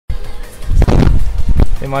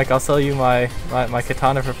Hey Mike, I'll sell you my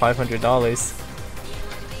katana for $500.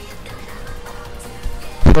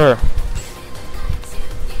 Sure.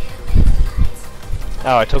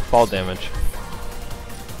 Oh, I took fall damage.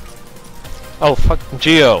 Oh fuck,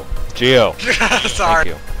 Geo. Sorry. Thank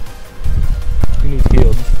you. You need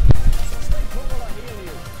healed.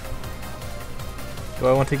 Do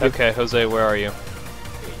I want to give? Okay, Jose, where are you?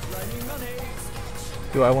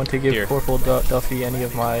 Do I want to give Here. Corporal Duffy any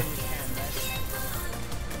of my?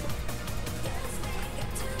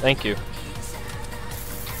 Thank you.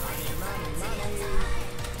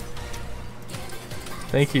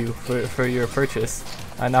 Thank you for your purchase.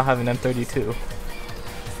 I now have an M32.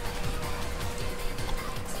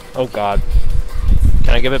 Oh god.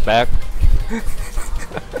 Can I give it back?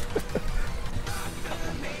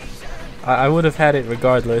 I would have had it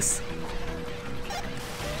regardless.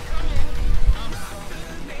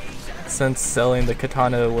 Since selling the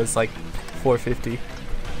katana was like $450.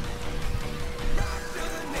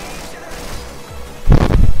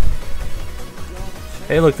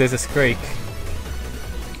 Hey look, there's a Scrake.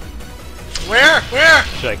 Where? Where?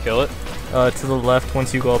 Should I kill it? To the left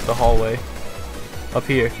once you go up the hallway. Up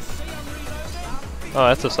here. Oh,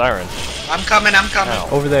 that's a siren. I'm coming, I'm coming. Ow.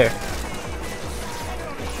 Over there.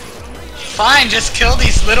 Fine, just kill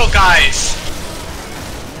these little guys.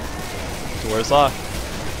 Door's locked.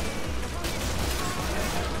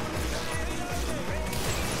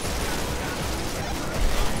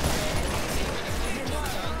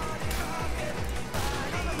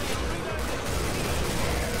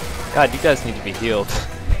 God, you guys need to be healed.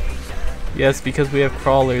 Yes, because we have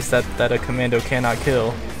crawlers that a commando cannot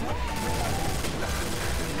kill.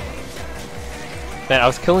 Man, I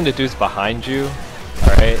was killing the dudes behind you.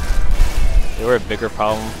 Alright? They were a bigger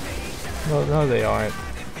problem. No, they aren't.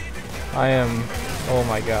 I am... Oh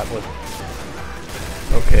my god, what...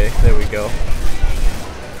 Okay, there we go.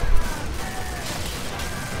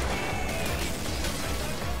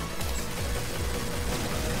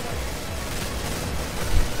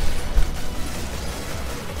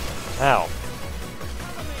 Ow.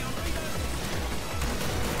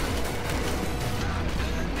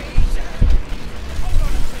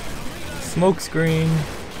 Smoke screen.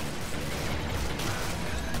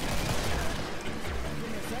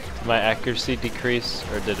 Did my accuracy decrease,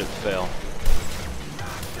 or did it fail?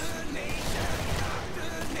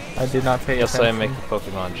 I did not pay Yes, attention. I make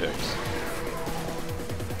Pokemon jokes.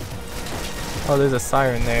 Oh, there's a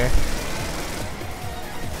siren there.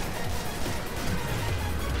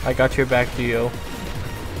 I got your back, Geo.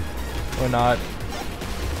 Or not.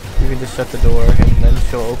 You can just shut the door and then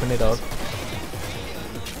she'll open it up.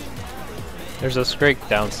 There's a Scrake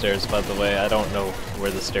downstairs, by the way. I don't know where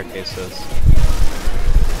the staircase is.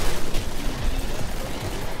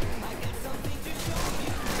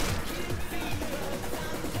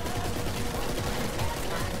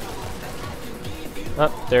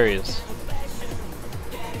 Oh, there he is.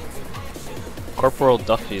 Corporal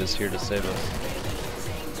Duffy is here to save us.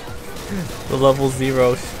 The level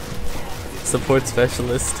 0 support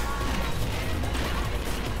specialist.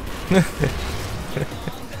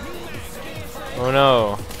 Oh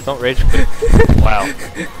no, don't rage quit. Wow,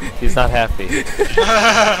 he's not happy.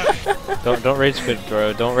 Don't rage quit,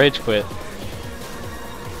 bro. Don't rage quit.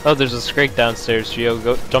 Oh, there's a Scrake downstairs, Geo.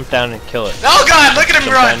 Go jump down and kill it. Oh god, look at him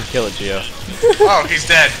Jump run! down and kill it, Geo. Oh, he's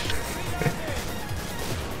dead.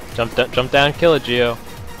 Jump down and kill it, Geo.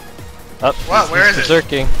 Up. What? Where is it?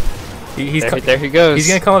 Berserking. There he goes. He's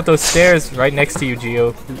gonna come up those stairs right next to you,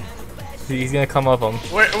 Geo. He's gonna come up them.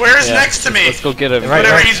 Where's next to me? Let's go get him. Right,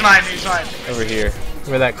 Whatever, right. he's mine, he's mine. Over here.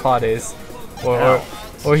 Where that clot is. Ow.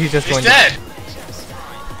 Or he's just He's going dead.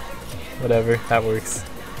 Whatever, that works.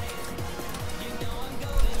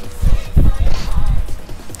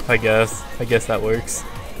 I guess that works.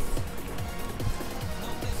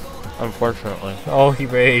 Unfortunately. Oh, he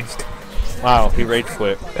raged. Wow, he rage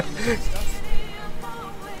quit.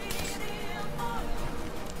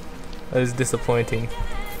 That is disappointing.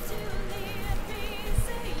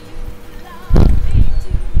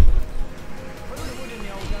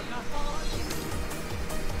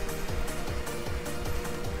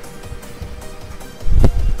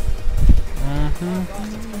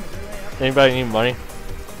 Anybody need money? I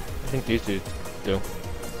think these dudes do.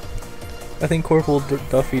 I think Corporal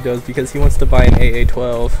Duffy does because he wants to buy an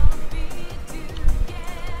AA-12.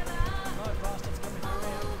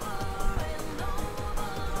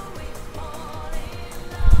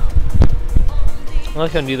 I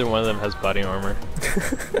like how neither one of them has body armor.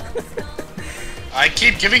 I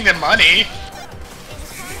keep giving them money.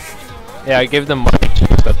 Yeah, I gave them money too,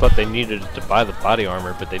 because I thought they needed it to buy the body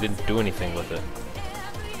armor, but they didn't do anything with it.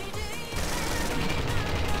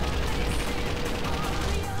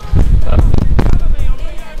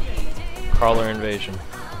 crawler invasion.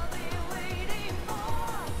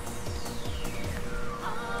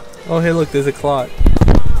 Oh, hey, look, there's a clot.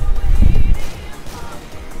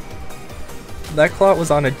 That clot was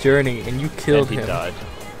on a journey, and you killed And he him. died.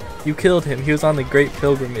 You killed him. He was on the Great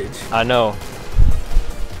Pilgrimage. I know.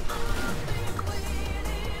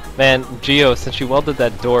 Man, Geo, since you welded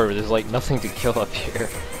that door, there's like nothing to kill up here.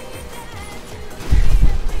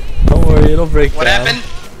 Don't worry, it'll break What down. happened?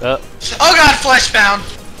 Uh, Oh god,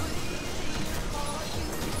 Fleshbound!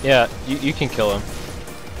 yeah, you can kill him.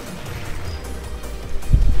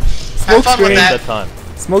 Smoke Have fun with screen. that. That time.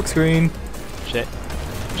 Smoke screen.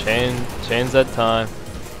 Chains that time.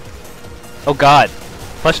 Oh god.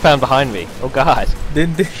 Fleshpound behind me. Oh god.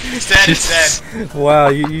 He's dead, he's dead. Wow,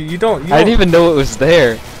 you don't. I didn't even know it was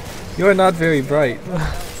there. You are not very bright.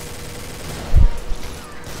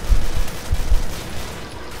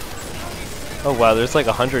 Oh wow, there's like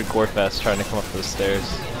 100 Gorefests trying to come up those stairs,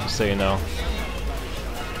 just so you know.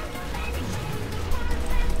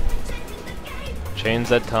 Chains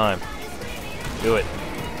that time. Do it.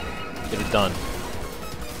 Get it done.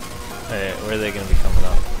 Alright, where are they gonna be coming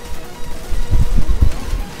up?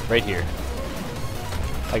 Right here.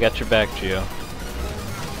 I got your back, Geo.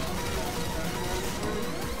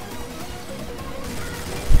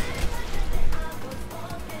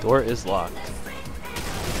 Door is locked.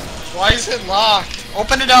 Why is it locked?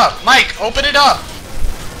 Open it up! Mike, open it up!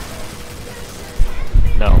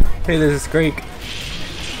 No. Hey, there's a Scrake.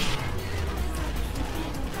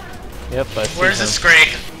 Yep, I see Where's him. the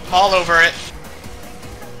Scrake? I'm all over it.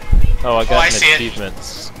 Oh, I I got see an it. achievement.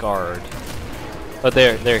 Scarred. Oh,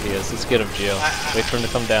 there he is. Let's get him, Geo. Wait for him to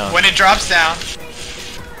come down. When it drops down.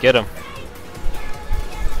 Get him.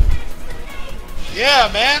 Yeah,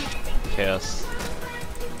 man! Chaos.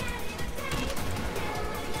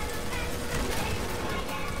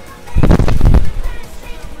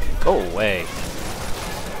 Go away.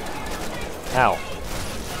 Ow.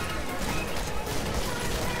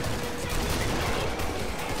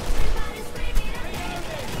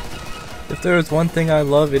 If there is one thing I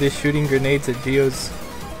love, it is shooting grenades at Geo's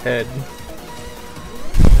head.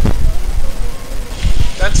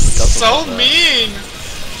 That's so like that. mean!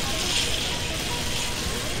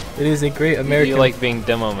 It is a great American, You like being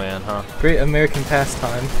demo man, huh? great American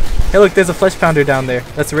pastime. Hey, look, there's a flesh pounder down there.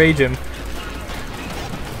 Let's rage him.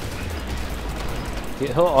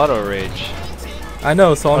 He'll auto rage. I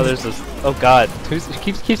know, so Oh, I'm there's this. Oh God,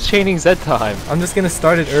 keeps chaining Z time. just gonna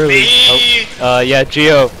start it early. Me! Yeah,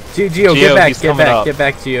 Geo. Geo, Geo, get back, he's get coming back, up. get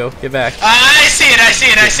back, Geo, get back. I see it, I see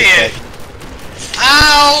it, I see it!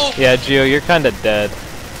 Ow! Yeah, Geo, you're kind of dead.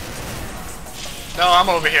 No, I'm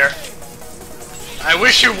over here. I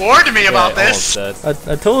wish you warned me about Yeah, this! almost dead.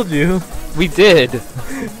 I told you. We did.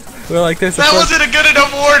 We're like, there's a That flesh. wasn't a good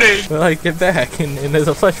enough warning! We're like, get back, and there's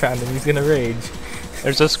a flesh pounder, and he's gonna rage.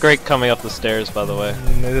 There's a Scrake coming up the stairs, by the way.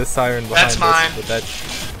 And there's a siren behind That's us. mine. But that,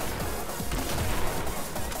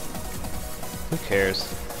 Who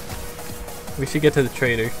cares? we should get to the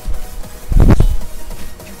trader.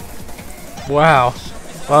 Wow.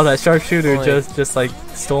 Wow, that sharpshooter Only- just like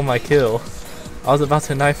stole my kill. I was about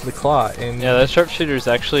to knife the claw, and Yeah, that sharpshooter is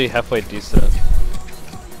actually halfway decent.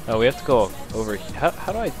 Oh, we have to go over here.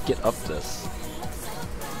 How do I get up this?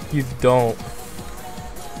 you don't.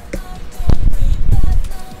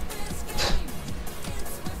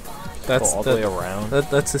 That's Go all the way around?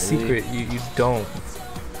 that's a Really? secret. You don't.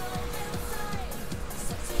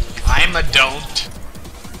 I'm a don't.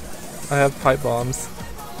 I have pipe bombs.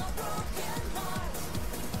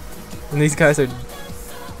 And these guys are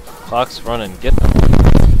Clock's running. Get them.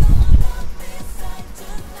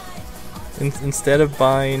 instead of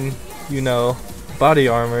buying, you know, body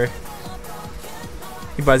armor,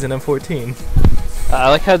 he buys an M14. I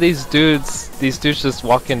like how these dudes just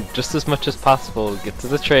walk in just as much as possible, get to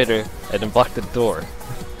the trader, and then block the door.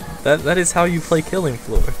 That is how you play Killing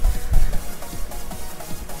Floor.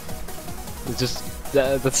 It's just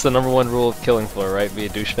that's the #1 rule of Killing Floor, right? Be a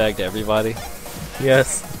douchebag to everybody.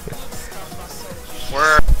 Yes.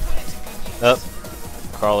 We're Up,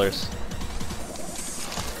 crawlers.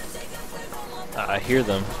 I hear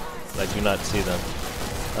them, but I do not see them.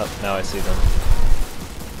 Oh, now I see them.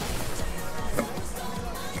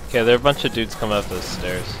 Okay, there are a bunch of dudes coming up those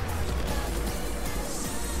stairs.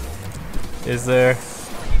 Is there?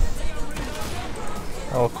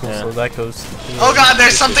 Oh, cool. Yeah. So that goes. oh god,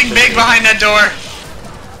 there's something big behind that door!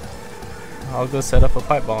 I'll go set up a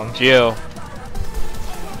pipe bomb. Geo,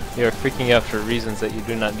 you are freaking out for reasons that you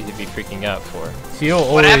do not need to be freaking out for. Geo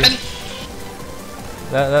What always. happened?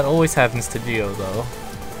 That always happens to Geo though.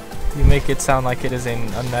 You make it sound like it is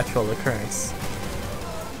an unnatural occurrence.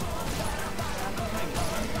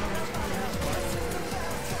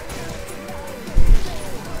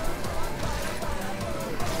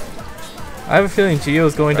 I have a feeling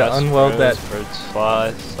Gio's going to Grass unweld grows, that. birds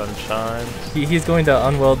fly, sun shines. He's going to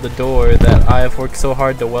unweld the door that I have worked so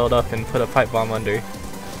hard to weld up and put a pipe bomb under.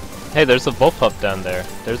 Hey, there's a bullpup down there.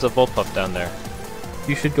 There's a bullpup down there.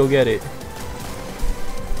 You should go get it.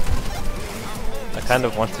 I kind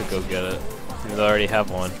of want to go get it. Because I already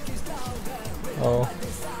have one. Oh.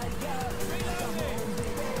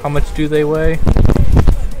 How much do they weigh?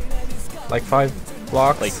 Like 5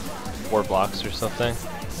 blocks? Like 4 blocks or something.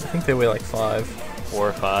 I think they weigh like 5. 4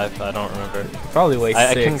 or 5, I don't remember. Probably weigh 6.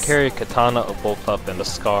 I can carry a katana, a bullpup, and a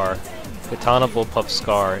scar. Katana, bullpup,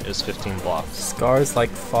 scar is 15 blocks. Scar's like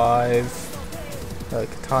 5.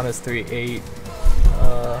 Katana's 3, 8.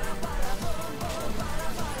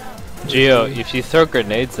 Gio, if you throw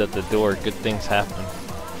grenades at the door, good things happen.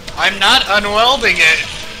 I'm not unwelding it.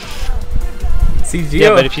 See, Gio.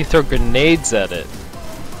 Yeah, but if you throw grenades at it.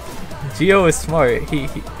 Gio is smart.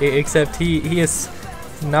 Except he is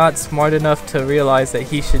not smart enough to realize that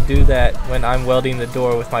he should do that when I'm welding the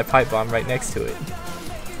door with my pipe bomb right next to it.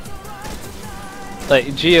 Like,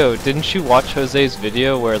 Gio, didn't you watch Jose's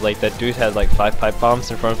video where like that dude had like 5 pipe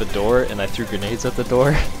bombs in front of a door and I threw grenades at the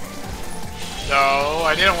door? No,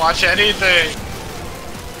 I didn't watch anything.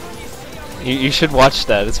 You should watch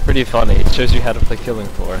that, it's pretty funny. It shows you how to play Killing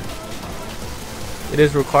Floor. It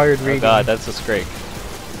is required reading. Oh god, that's a Scrake.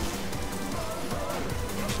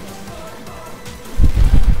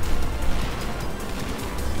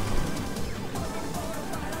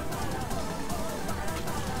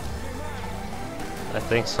 I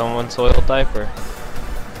think someone soiled diaper.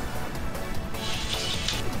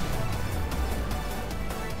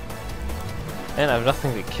 And I have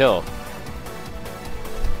nothing to kill.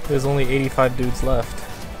 There's only 85 dudes left.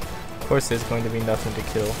 Of course there's going to be nothing to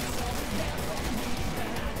kill.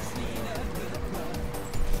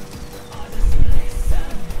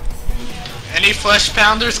 Any flesh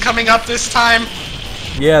pounders coming up this time?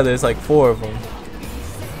 Yeah, there's like 4 of them.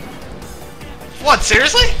 What,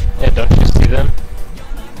 seriously? Yeah, don't you see them?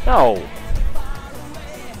 No!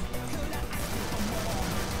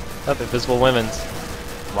 Up, invisible women's.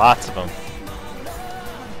 Lots of them.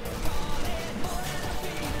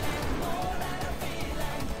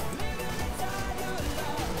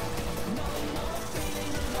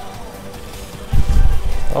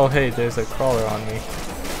 Oh hey, there's a crawler on me.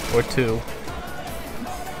 Or 2.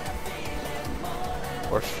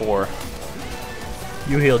 Or 4.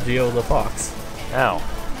 You healed Gio the Fox. Ow.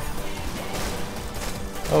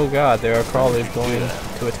 Oh god, there are crawlers going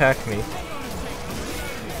to attack me.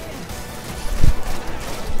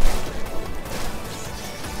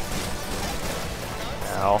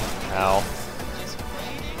 Ow. Ow.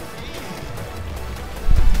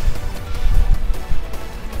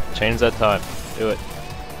 Change that time. Do it.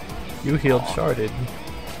 You healed Sharded.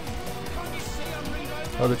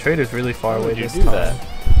 Oh, the trader's really far Why away would you this do time. that?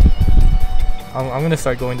 I'm gonna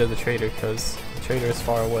start going to the trader because the trader is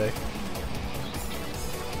far away.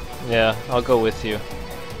 Yeah, I'll go with you.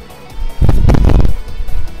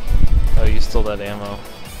 Oh, you stole that ammo.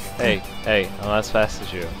 Hey, hey, I'm not as fast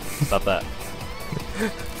as you. Stop that.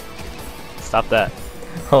 Stop that.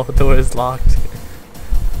 Oh, the door is locked.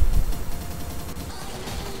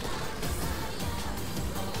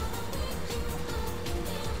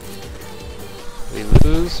 We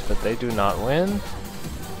lose, but they do not win.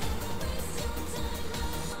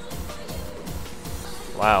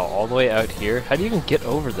 Wow, all the way out here? How do you even get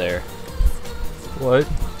over there? What?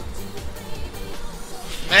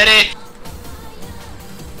 Medic!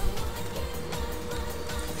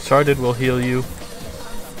 Sharded will heal you.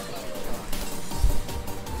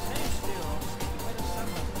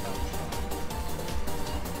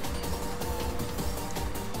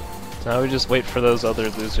 So now we just wait for those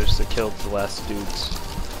other losers to kill the last dudes.